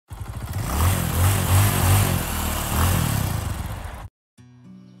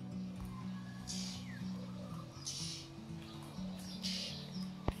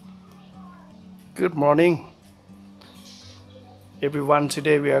Good morning, everyone.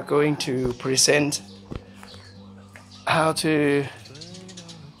 Today we are going to present how to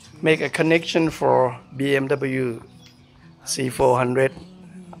make a connection for BMW C400X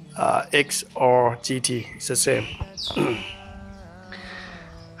GT. It's the same.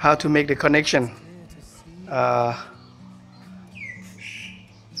 How to make the connection for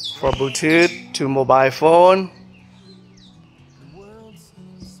Bluetooth to mobile phone,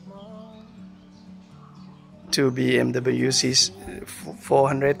 to BMW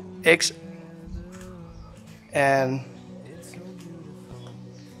C400X, and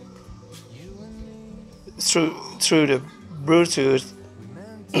through the Bluetooth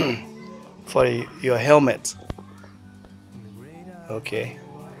for your helmet. Okay.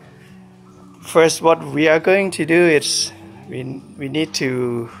 First, what we are going to do is we need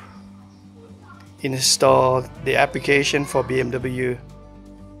to install the application for BMW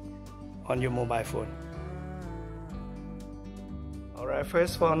on your mobile phone. Alright,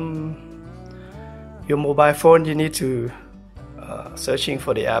 first on your mobile phone you need to searching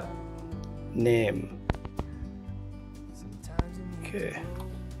for the app name. Okay,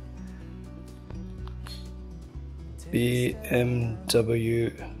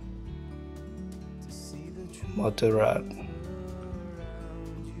 BMW Motorrad.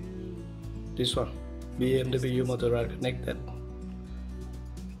 This one, BMW Motorrad Connected.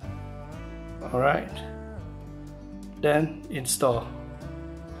 Alright, then install.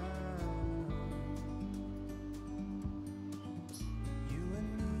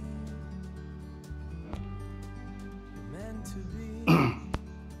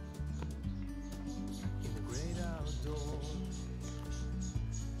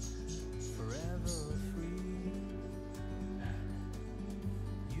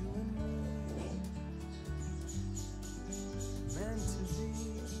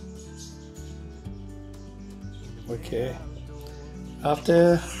 Okay,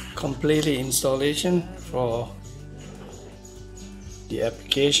 after completely installation for the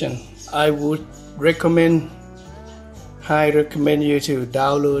application, I would highly recommend you to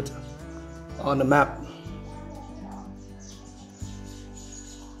download on the map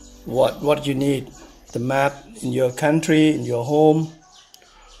what you need, the map in your country, in your home,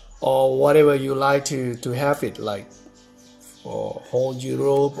 or whatever you like to have it, like for whole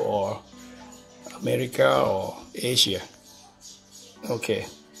Europe or America or Asia. Okay,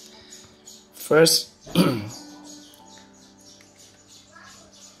 first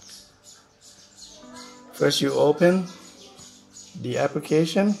you open the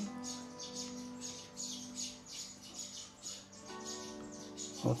application.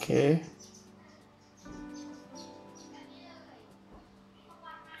 Okay,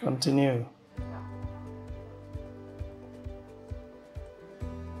 continue.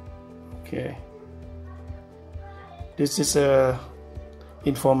 Okay, this is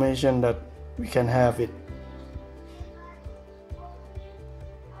information that we can have it.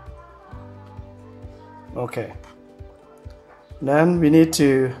 Okay, then we need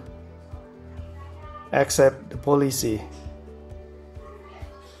to accept the policy.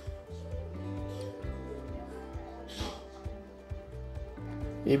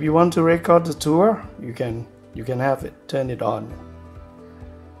 If you want to record the tour, you can have it, turn it on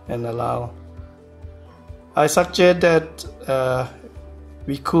and allow. I suggest that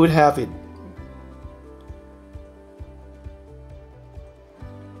we could have it.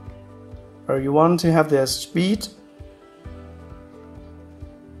 Or you want to have the speed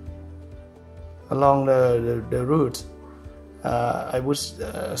along the route, I would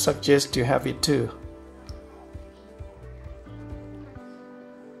suggest to have it too.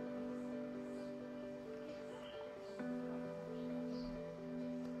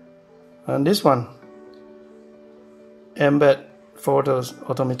 And this one, embed photos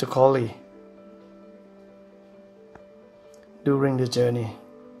automatically during the journey.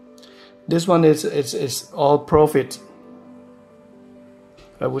 This one is all profit.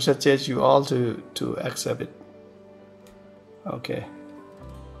 I would suggest you all to accept it. Okay,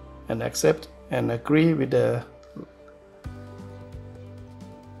 and accept and agree with the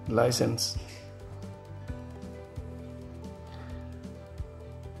license.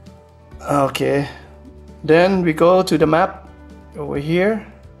 Okay, then we go to the map over here.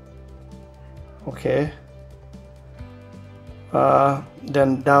 Okay,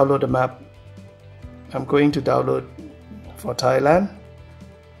 then download the map. I'm going to download for Thailand.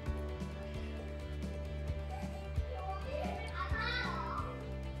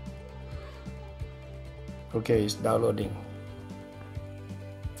 Okay, it's downloading.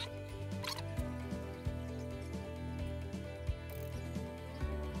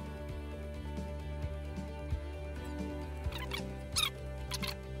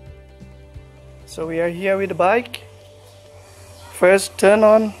 So we are here with the bike. First turn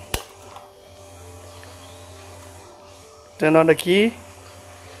on the key.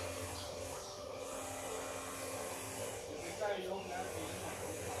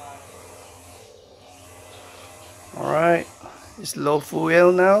 Alright, it's low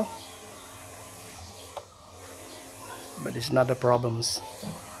fuel now, but it's not a problem.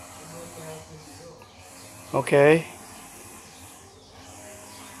 Okay.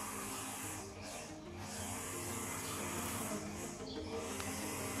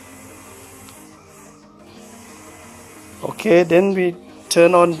 Okay, then we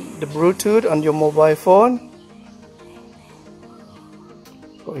turn on the Bluetooth on your mobile phone.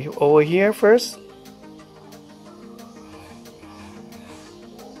 Over here first.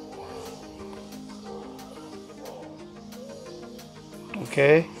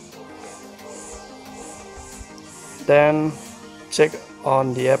 Okay. Then check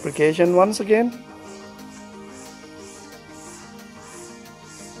on the application once again.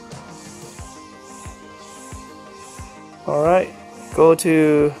 Alright, go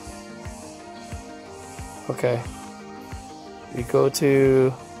to, okay, we go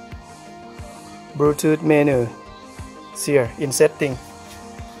to Bluetooth menu. It's here in setting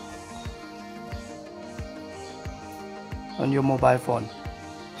on your mobile phone.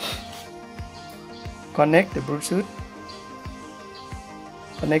 Connect the Bluetooth.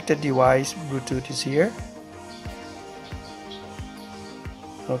 Connected device Bluetooth is here.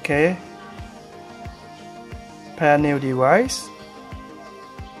 Okay. Pair new device.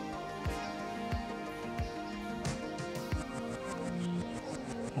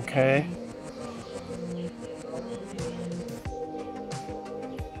 Okay.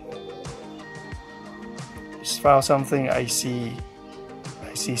 Just found something I see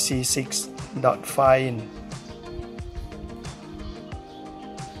C6.5 in.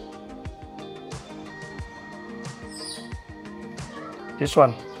 This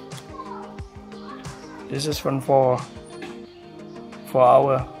one. This is one for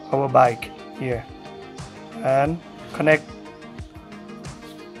our bike here, and connect.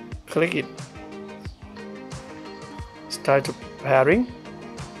 Click it. Start to pairing.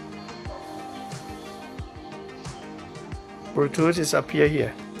 Bluetooth is up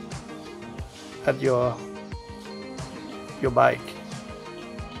here at your bike.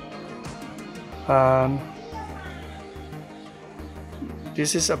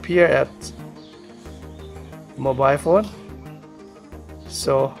 This is up here at mobile phone.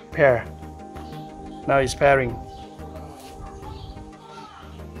 So pair. Now it's pairing.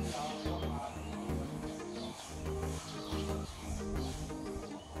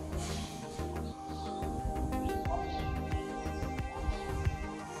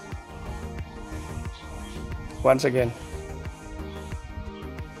 Once again.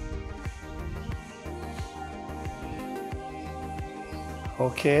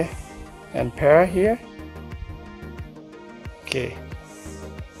 Okay, and pair here. Okay,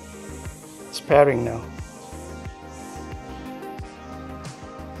 it's pairing now.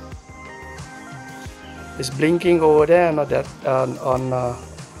 It's blinking over there, not that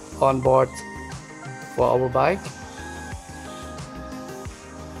on board for our bike.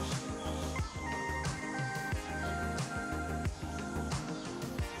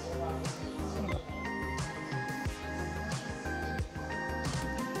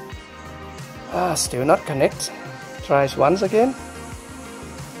 Still not connect. Try it once again.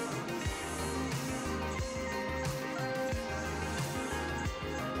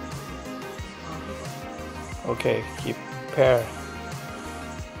 Okay, keep pair.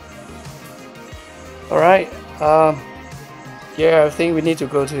 Alright, yeah, I think we need to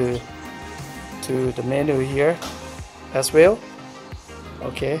go to the menu here as well.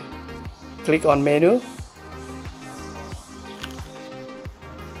 Okay, click on menu.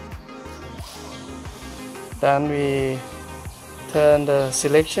 Then we turn the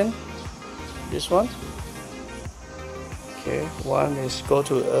selection, this one. Okay, one is go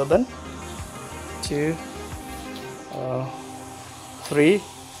to urban, 2, 3.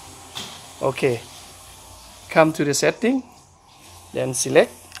 Okay, come to the setting, then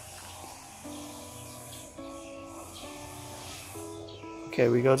select. Okay,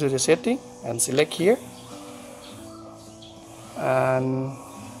 we go to the setting and select here, and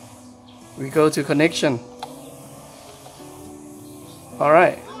we go to connection.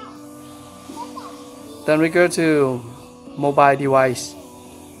 Alright, then we go to mobile device.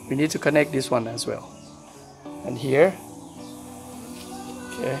 We need to connect this one as well. And here,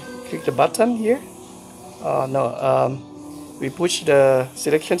 okay, click the button here. We push the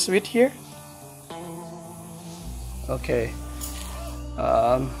selection switch here. Okay,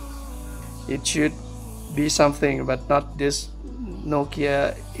 it should be something, but not this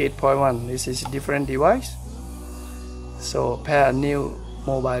Nokia 8.1. This is a different device. So pair a new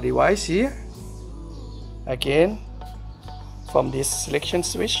mobile device here again from this selection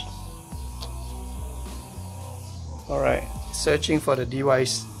switch. Alright, searching for the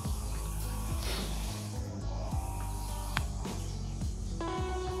device.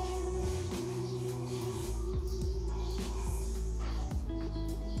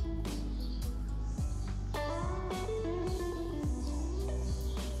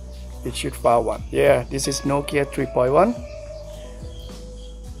 It should find one. Yeah, this is Nokia 3.1.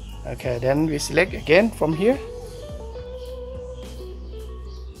 Okay, then we select again from here.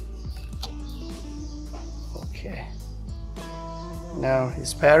 Okay. Now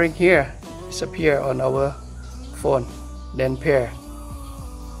it's pairing here. It's appear on our phone. Then pair.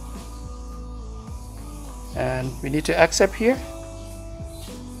 And we need to accept here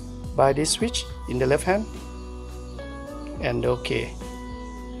by this switch in the left hand. And okay.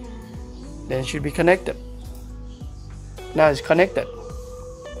 Then it should be connected. Now it's connected.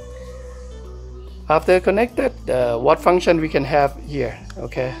 After connected, what function we can have here?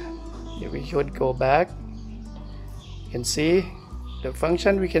 Okay, if we should go back, you can see the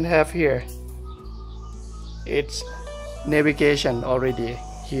function we can have here. It's navigation already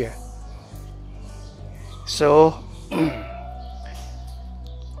here. So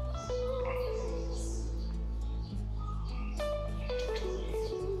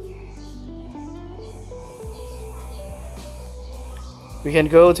we can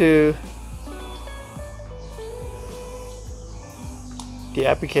go to the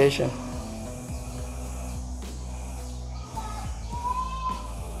application.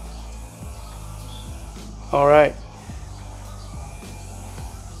 All right.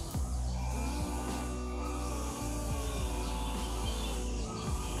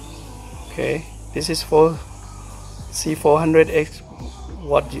 Okay, this is for C400X.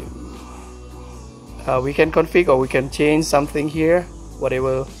 What you we can configure, or we can change something here.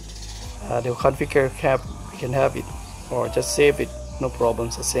 Whatever the configure have, we can have it, or just save it. No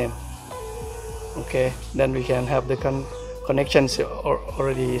problems, the same. Okay, then we can have the connections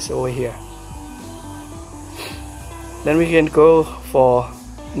already is over here. Then we can go for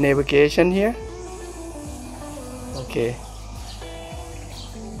navigation here. Okay,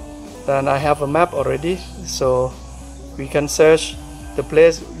 then I have a map already, so we can search the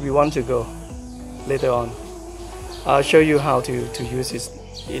place we want to go later on. I'll show you how to use it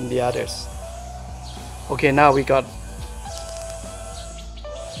in the others. Okay, now we got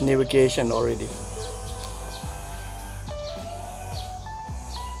navigation already.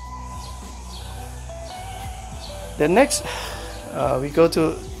 Then next we go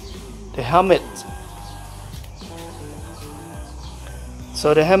to the helmet.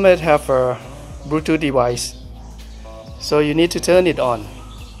 So the helmet have a Bluetooth device, so you need to turn it on.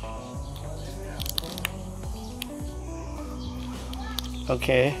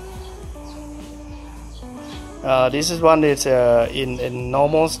 Okay, this is one that's in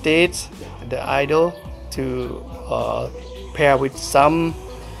normal state, the idle, to pair with some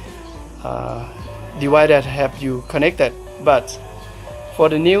device that have you connected. But for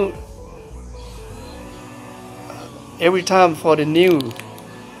the new, every time for the new,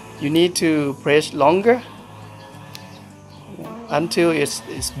 you need to press longer until it's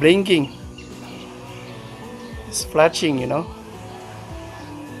blinking, it's flashing, you know.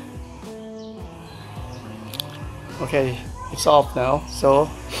 Okay, it's off now. So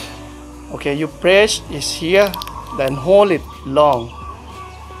okay, you press it here, then hold it long.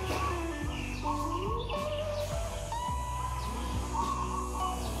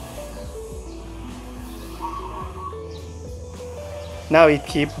 Now it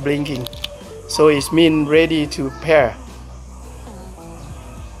keeps blinking, so it's mean ready to pair.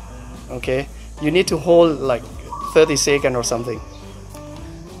 Okay, you need to hold like 30 seconds or something.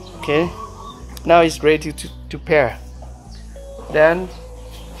 Okay, now it's ready to pair. Then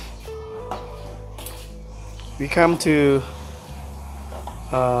we come to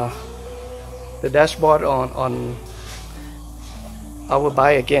the dashboard on our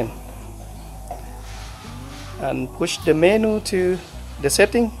bike again, and push the menu to the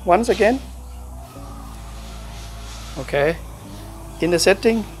setting once again. Okay, in the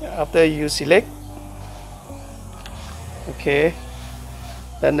setting, after you select, okay,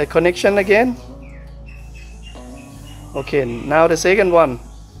 then the connection again. Okay, now the second one.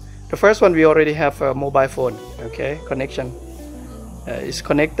 The first one we already have a mobile phone. Okay, connection is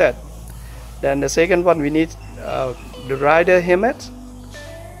connected. Then the second one we need the rider helmet.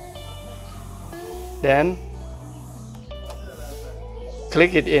 Then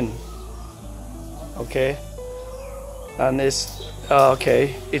click it in. Okay, and it's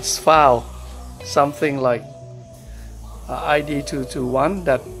okay, it's found something like ID 221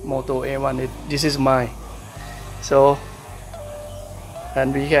 that Moto A1. This is mine. So,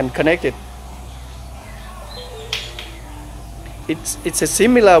 and we can connect it. It's a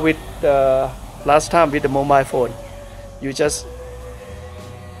similar with last time with the mobile phone. You just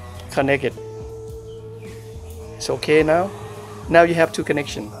connect it. It's okay now. Now you have two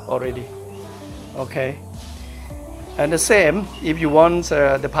connections already. Okay. And the same, if you want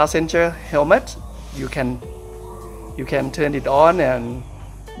the passenger helmet, you can turn it on and,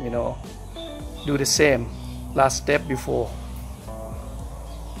 you know, do the same last step before.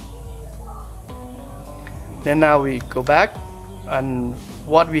 Then now we go back, and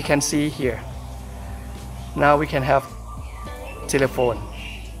what we can see here, now we can have telephone,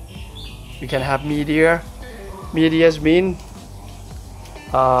 we can have media. Medias mean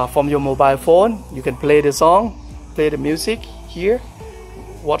from your mobile phone you can play the song, play the music here,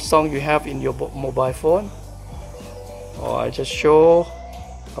 what song you have in your mobile phone. Or I just show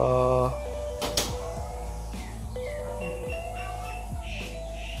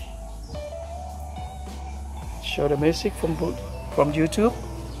the music from YouTube.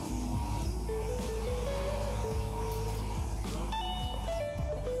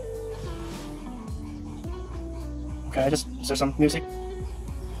 Okay, I just set some music.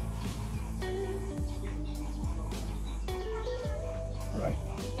 Right.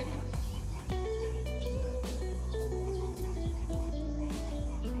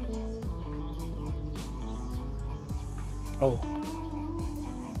 Oh,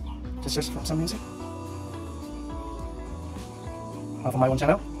 just search for some music. For my own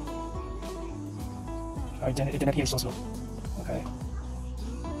channel. Our internet here is so slow. Okay.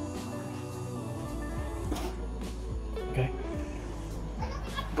 Okay.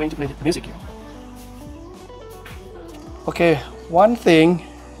 I'm going to play the music here. Okay, one thing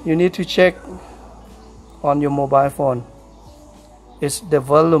you need to check on your mobile phone is the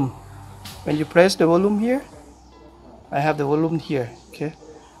volume. When you press the volume here, I have the volume here. Okay,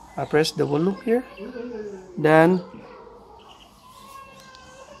 I press the volume here, then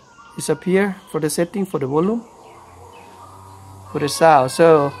it's up here for the setting for the volume, for the sound.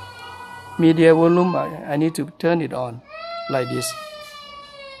 So media volume, I need to turn it on like this.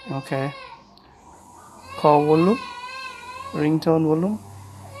 Okay, call volume, ringtone volume,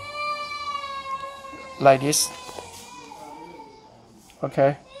 like this.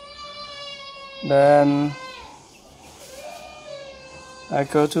 Okay, then I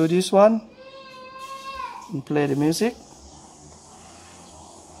go to this one and play the music.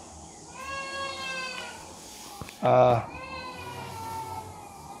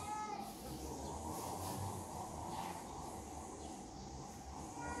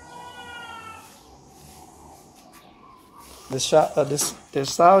 The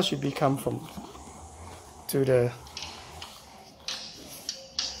sound should be come from to the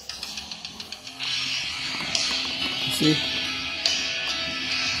see.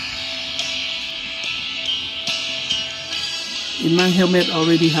 In my helmet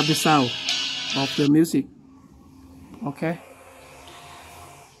already have the sound of the music. Okay.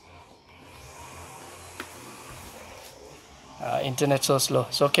 Internet so slow.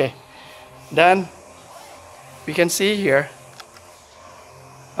 It's okay. Then we can see here.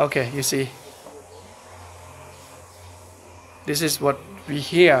 Okay, you see. This is what we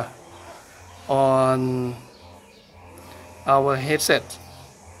hear on our headset.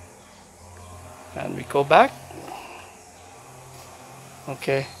 And we go back.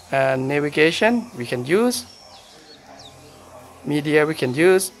 Okay, and navigation we can use. Media we can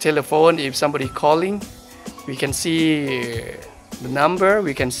use. Telephone, if somebody calling, we can see the number,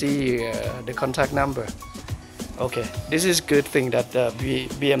 we can see the contact number. Okay, this is good thing that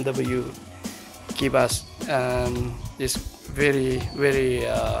BMW give us, and it's very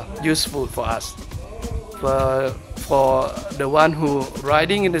useful for us, for the one who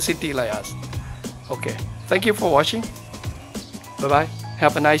riding in the city like us. Okay, thank you for watching. Bye bye,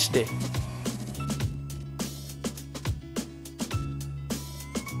 have a nice day.